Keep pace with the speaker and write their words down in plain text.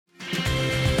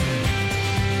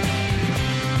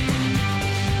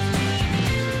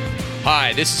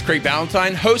Hi, this is Craig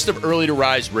Ballantyne, host of Early to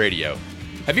Rise Radio.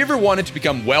 Have you ever wanted to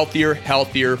become wealthier,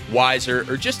 healthier, wiser,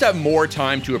 or just have more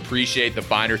time to appreciate the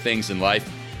finer things in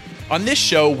life? On this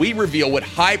show, we reveal what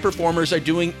high performers are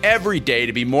doing every day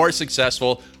to be more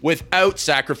successful without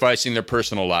sacrificing their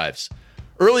personal lives.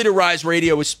 Early to Rise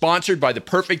Radio is sponsored by the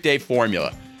Perfect Day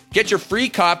Formula. Get your free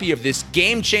copy of this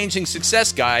game-changing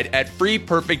success guide at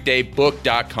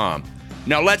freeperfectdaybook.com.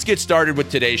 Now let's get started with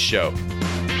today's show.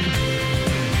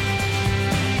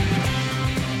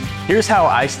 Here's how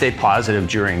I stay positive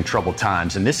during troubled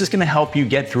times, and this is going to help you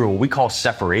get through what we call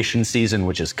separation season,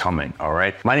 which is coming, all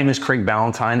right? My name is Craig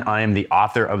Ballantyne. I am the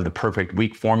author of The Perfect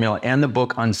Week Formula and the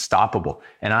book Unstoppable.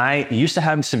 And I used to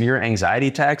have severe anxiety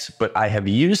attacks, but I have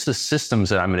used the systems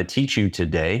that I'm going to teach you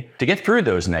today to get through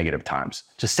those negative times,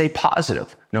 to stay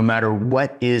positive no matter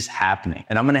what is happening.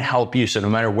 And I'm going to help you. So no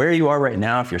matter where you are right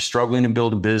now, if you're struggling to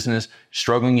build a business,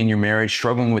 struggling in your marriage,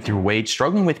 struggling with your weight,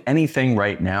 struggling with anything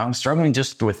right now, struggling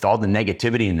just with all the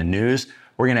negativity in the news,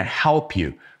 we're going to help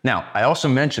you. Now, I also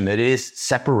mentioned that it is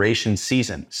separation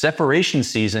season. Separation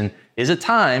season is a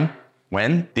time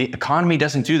when the economy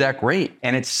doesn't do that great.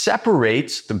 And it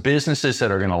separates the businesses that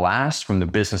are going to last from the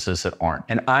businesses that aren't.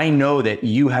 And I know that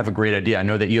you have a great idea. I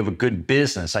know that you have a good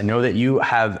business. I know that you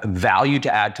have value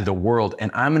to add to the world. And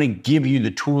I'm going to give you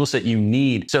the tools that you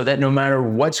need so that no matter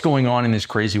what's going on in this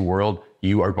crazy world,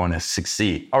 you are going to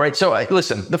succeed. All right, so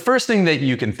listen, the first thing that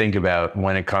you can think about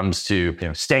when it comes to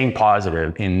staying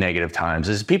positive in negative times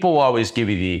is people will always give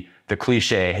you the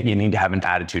cliche, you need to have an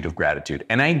attitude of gratitude.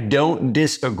 And I don't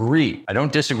disagree.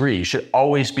 You should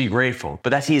always be grateful, but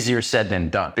that's easier said than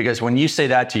done. Because when you say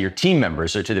that to your team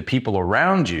members or to the people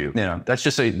around you, that's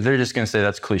just they're just going to say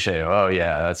that's cliche. Oh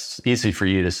yeah, that's easy for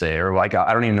you to say, or like,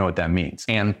 I don't even know what that means.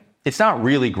 And it's not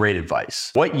really great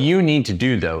advice. What you need to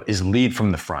do though is lead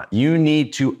from the front. You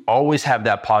need to always have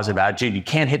that positive attitude. You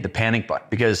can't hit the panic button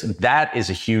because that is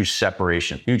a huge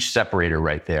separator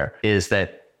right there, is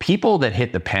that people that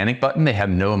hit the panic button, they have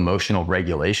no emotional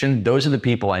regulation. Those are the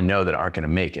people I know that aren't going to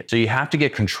make it. So you have to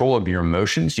get control of your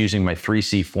emotions using my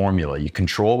 3C formula. You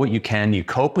control what you can, you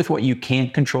cope with what you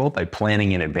can't control by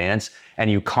planning in advance,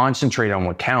 and you concentrate on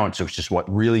what counts, which is what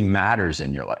really matters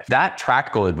in your life. That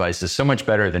practical advice is so much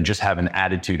better than just have an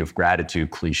attitude of gratitude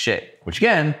cliche, which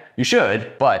again, you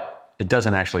should, but it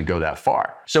doesn't actually go that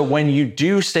far. So when you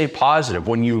do stay positive,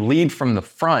 when you lead from the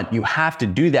front, you have to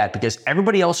do that because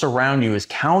everybody else around you is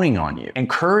counting on you. And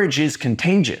courage is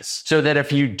contagious. So that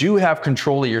if you do have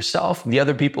control of yourself, the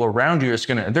other people around you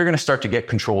they're gonna start to get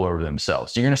control over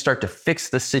themselves. You're gonna start to fix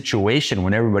the situation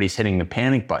when everybody's hitting the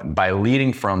panic button by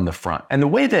leading from the front. And the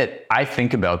way that I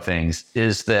think about things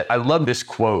is that I love this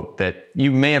quote that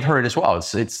you may have heard as well.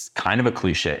 It's kind of a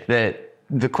cliche, that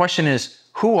the question is,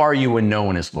 who are you when no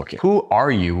one is looking? Who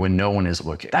are you when no one is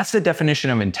looking? That's the definition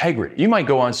of integrity. You might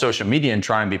go on social media and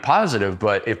try and be positive,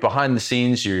 but if behind the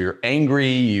scenes you're angry,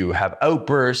 you have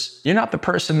outbursts, you're not the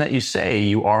person that you say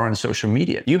you are on social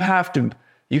media. You have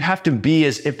to be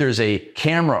as if there's a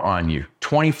camera on you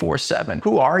 24/7.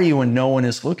 Who are you when no one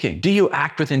is looking? Do you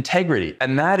act with integrity?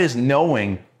 And that is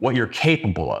knowing what you're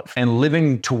capable of and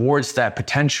living towards that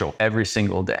potential every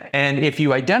single day. And if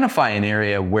you identify an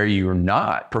area where you're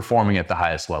not performing at the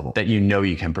highest level that you know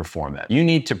you can perform at, you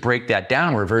need to break that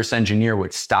down, reverse engineer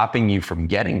what's stopping you from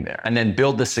getting there, and then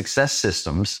build the success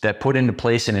systems that put into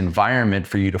place an environment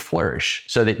for you to flourish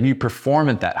so that you perform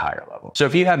at that higher level. So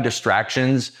if you have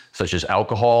distractions such as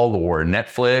alcohol or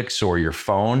Netflix or your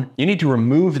phone, you need to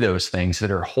remove those things that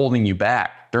are holding you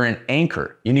back. They're an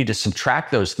anchor. You need to subtract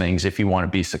those things if you want to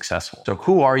be successful. So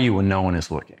who are you when no one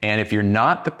is looking? And if you're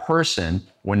not the person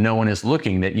when no one is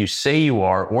looking that you say you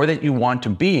are or that you want to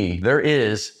be, there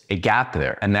is a gap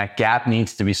there. And that gap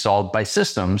needs to be solved by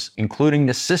systems, including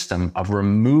the system of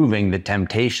removing the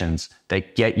temptations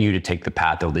that get you to take the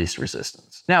path of least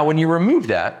resistance. Now, when you remove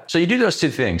that, so you do those two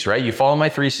things, right? You follow my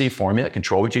 3C formula,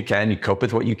 control what you can, you cope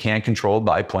with what you can't control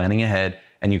by planning ahead,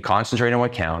 and you concentrate on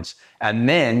what counts. And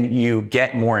then you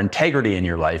get more integrity in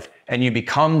your life and you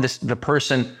become the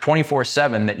person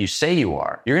 24/7 that you say you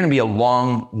are. You're going to be a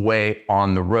long way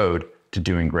on the road to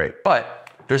doing great. But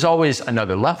there's always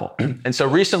another level. And so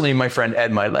recently, my friend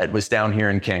Ed Milet was down here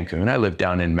in Cancun. I live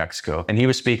down in Mexico. And he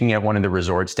was speaking at one of the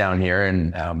resorts down here.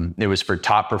 And it was for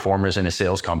top performers in a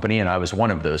sales company. And I was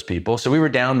one of those people. So we were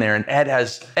down there. And Ed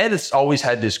has always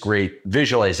had this great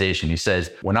visualization. He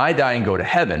says, when I die and go to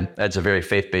heaven, Ed's a very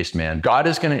faith-based man, God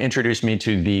is going to introduce me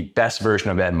to the best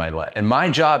version of Ed Milet. And my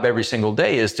job every single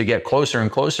day is to get closer and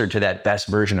closer to that best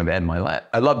version of Ed Milet.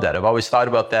 I love that. I've always thought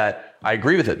about that. I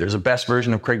agree with it. There's a best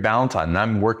version of Craig Ballantyne, and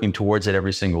I'm working towards it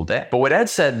every single day. But what Ed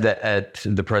said that at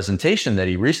the presentation that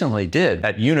he recently did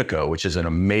at Unico, which is an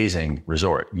amazing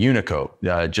resort, Unico,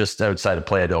 just outside of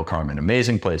Playa del Carmen,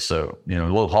 amazing place. So, a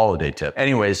little holiday tip.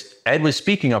 Anyways, Ed was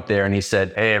speaking up there and he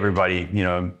said, hey, everybody,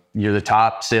 you're the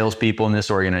top salespeople in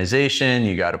this organization.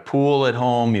 You got a pool at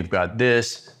home. You've got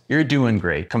this. You're doing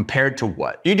great. Compared to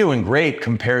what? You're doing great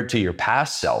compared to your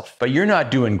past self, but you're not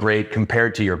doing great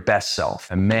compared to your best self.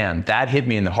 And man, that hit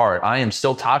me in the heart. I am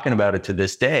still talking about it to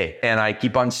this day. And I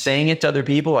keep on saying it to other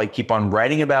people. I keep on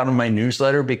writing about it in my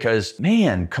newsletter because,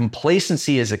 man,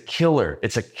 complacency is a killer.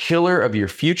 It's a killer of your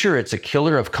future. It's a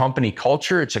killer of company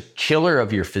culture. It's a killer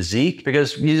of your physique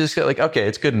because you just get like, okay,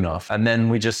 it's good enough. And then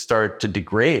we just start to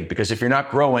degrade because if you're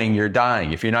not growing, you're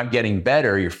dying. If you're not getting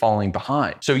better, you're falling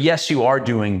behind. So yes, you are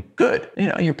doing good.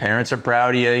 Your parents are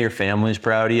proud of you. Your family's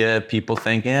proud of you. People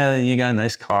think, yeah, you got a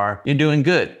nice car. You're doing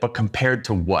good. But compared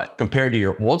to what? Compared to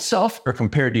your old self or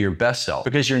compared to your best self?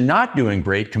 Because you're not doing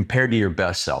great compared to your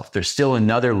best self. There's still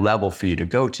another level for you to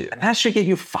go to. And that should get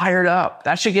you fired up.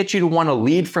 That should get you to want to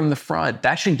lead from the front.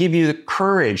 That should give you the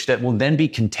courage that will then be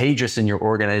contagious in your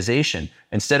organization,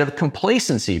 instead of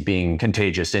complacency being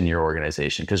contagious in your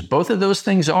organization. Because both of those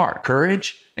things are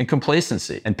courage and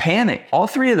complacency and panic. All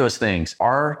three of those things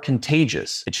are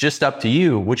contagious. It's just up to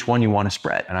you which one you want to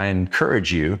spread. And I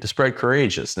encourage you to spread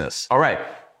courageousness. All right.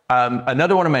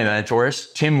 Another one of my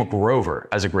mentors, Tim Grover,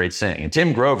 has a great saying. And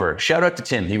Tim Grover, shout out to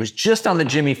Tim. He was just on the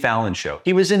Jimmy Fallon show.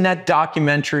 He was in that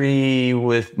documentary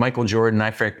with Michael Jordan.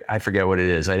 I forget what it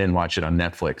is. I didn't watch it on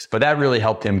Netflix. But that really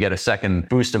helped him get a second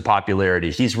boost of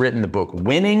popularity. He's written the book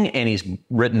Winning, and he's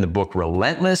written the book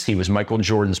Relentless. He was Michael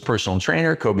Jordan's personal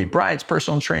trainer, Kobe Bryant's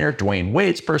personal trainer, Dwayne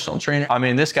Wade's personal trainer. I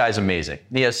mean, this guy's amazing.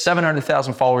 He has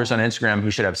 700,000 followers on Instagram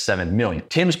who should have 7 million.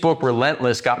 Tim's book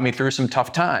Relentless got me through some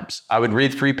tough times. I would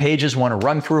read 3 pages, want to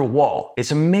run through a wall. It's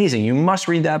amazing. You must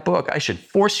read that book. I should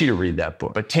force you to read that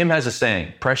book. But Tim has a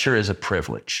saying, pressure is a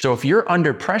privilege. So if you're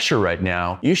under pressure right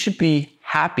now, you should be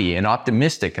happy and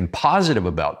optimistic and positive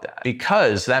about that,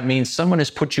 because that means someone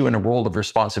has put you in a role of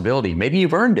responsibility. Maybe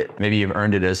you've earned it. Maybe you've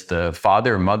earned it as the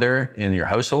father or mother in your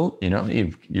household.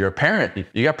 You're a parent.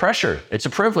 You got pressure. It's a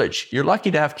privilege. You're lucky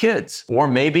to have kids. Or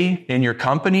maybe in your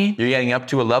company, you're getting up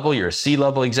to a level, you're a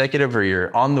C-level executive, or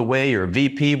you're on the way, you're a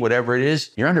VP, whatever it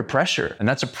is, you're under pressure. And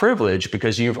that's a privilege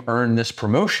because you've earned this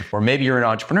promotion. Or maybe you're an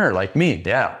entrepreneur like me.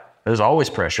 Yeah. There's always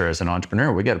pressure as an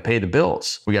entrepreneur. We got to pay the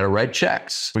bills. We got to write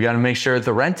checks. We got to make sure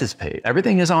the rent is paid.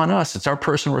 Everything is on us. It's our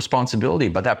personal responsibility.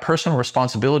 But that personal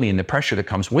responsibility and the pressure that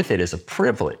comes with it is a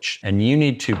privilege. And you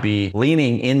need to be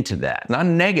leaning into that, not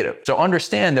negative. So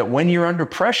understand that when you're under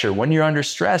pressure, when you're under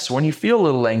stress, when you feel a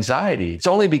little anxiety, it's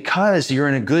only because you're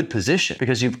in a good position,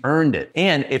 because you've earned it.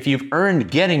 And if you've earned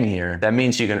getting here, that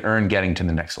means you can earn getting to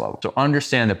the next level. So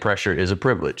understand that pressure is a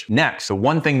privilege. Next, the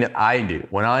one thing that I do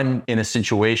when I'm in a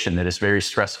situation that is very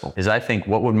stressful is I think,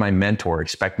 what would my mentor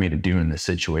expect me to do in this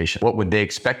situation? What would they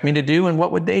expect me to do, and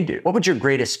what would they do? What would your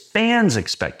greatest fans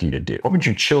expect you to do? What would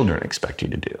your children expect you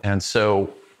to do? And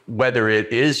so whether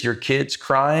it is your kids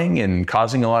crying and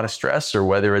causing a lot of stress, or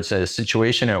whether it's a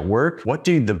situation at work, what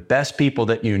do the best people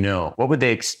that you know, what would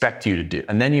they expect you to do?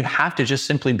 And then you have to just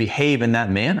simply behave in that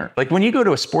manner. Like when you go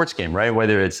to a sports game, right?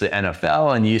 Whether it's the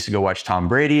NFL and you used to go watch Tom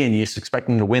Brady and you used to expect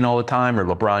him to win all the time, or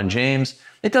LeBron James,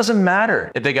 it doesn't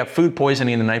matter if they got food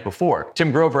poisoning the night before.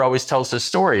 Tim Grover always tells this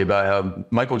story about how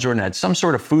Michael Jordan had some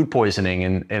sort of food poisoning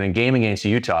in a game against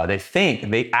Utah.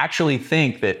 They actually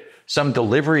think that some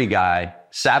delivery guy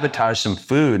sabotaged some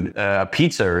food,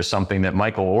 pizza or something that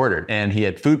Michael ordered, and he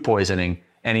had food poisoning.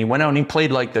 And he went out and he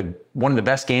played like one of the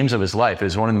best games of his life. It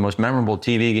was one of the most memorable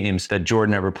TV games that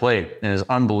Jordan ever played. And it was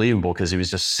unbelievable because he was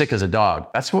just sick as a dog.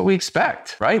 That's what we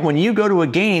expect, right? When you go to a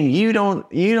game, you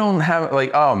don't have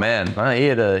like, oh man,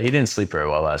 he didn't sleep very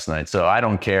well last night, so I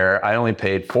don't care. I only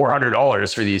paid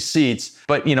 $400 for these seats.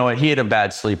 But you know what? He had a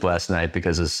bad sleep last night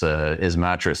because his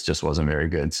mattress just wasn't very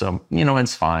good. So,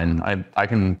 it's fine. I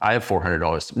have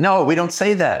 $400. No, we don't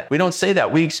say that. We don't say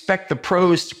that. We expect the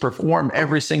pros to perform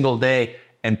every single day.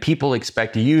 And people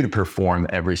expect you to perform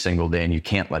every single day, and you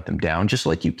can't let them down, just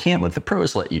like you can't let the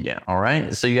pros let you down, all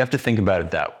right? So you have to think about it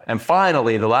that way. And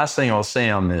finally, the last thing I'll say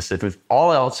on this, if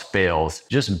all else fails,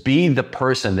 just be the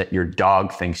person that your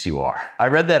dog thinks you are. I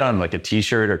read that on like a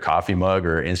t-shirt or coffee mug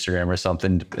or Instagram or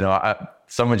something.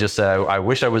 Someone just said, I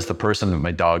wish I was the person that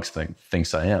my dog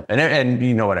thinks I am. And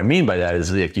you know what I mean by that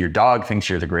is if your dog thinks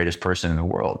you're the greatest person in the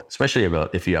world, especially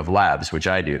if you have labs, which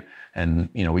I do. And,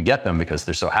 we get them because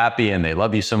they're so happy and they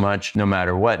love you so much, no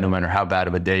matter what, no matter how bad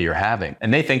of a day you're having.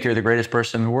 And they think you're the greatest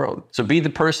person in the world. So be the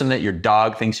person that your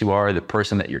dog thinks you are, the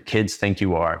person that your kids think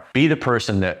you are. Be the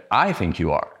person that I think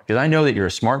you are. Because I know that you're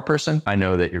a smart person. I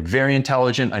know that you're very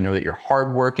intelligent. I know that you're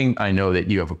hardworking. I know that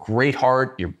you have a great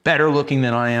heart. You're better looking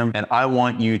than I am. And I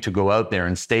want you to go out there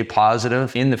and stay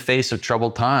positive in the face of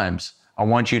troubled times. I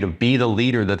want you to be the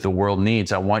leader that the world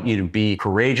needs. I want you to be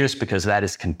courageous because that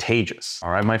is contagious.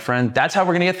 All right, my friend? That's how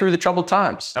we're going to get through the troubled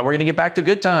times. And we're going to get back to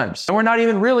good times. And we're not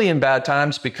even really in bad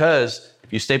times because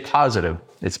if you stay positive,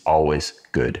 it's always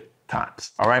good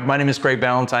times. All right, my name is Craig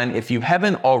Ballantyne. If you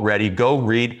haven't already, go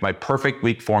read my Perfect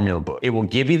Week Formula book. It will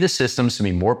give you the systems to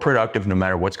be more productive no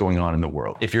matter what's going on in the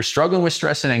world. If you're struggling with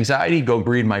stress and anxiety, go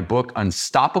read my book,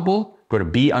 Unstoppable. Go to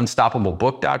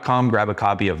beunstoppable.book.com, grab a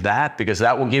copy of that, because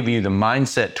that will give you the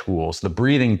mindset tools, the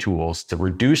breathing tools to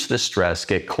reduce the stress,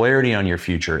 get clarity on your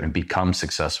future, and become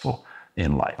successful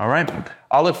in life. All right.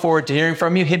 I'll look forward to hearing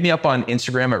from you. Hit me up on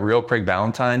Instagram at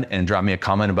RealCraigBallantyne and drop me a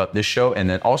comment about this show. And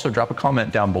then also drop a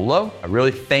comment down below. I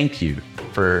really thank you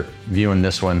for viewing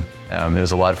this one. It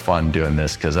was a lot of fun doing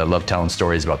this because I love telling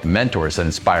stories about the mentors that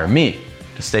inspire me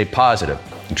to stay positive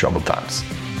in troubled times.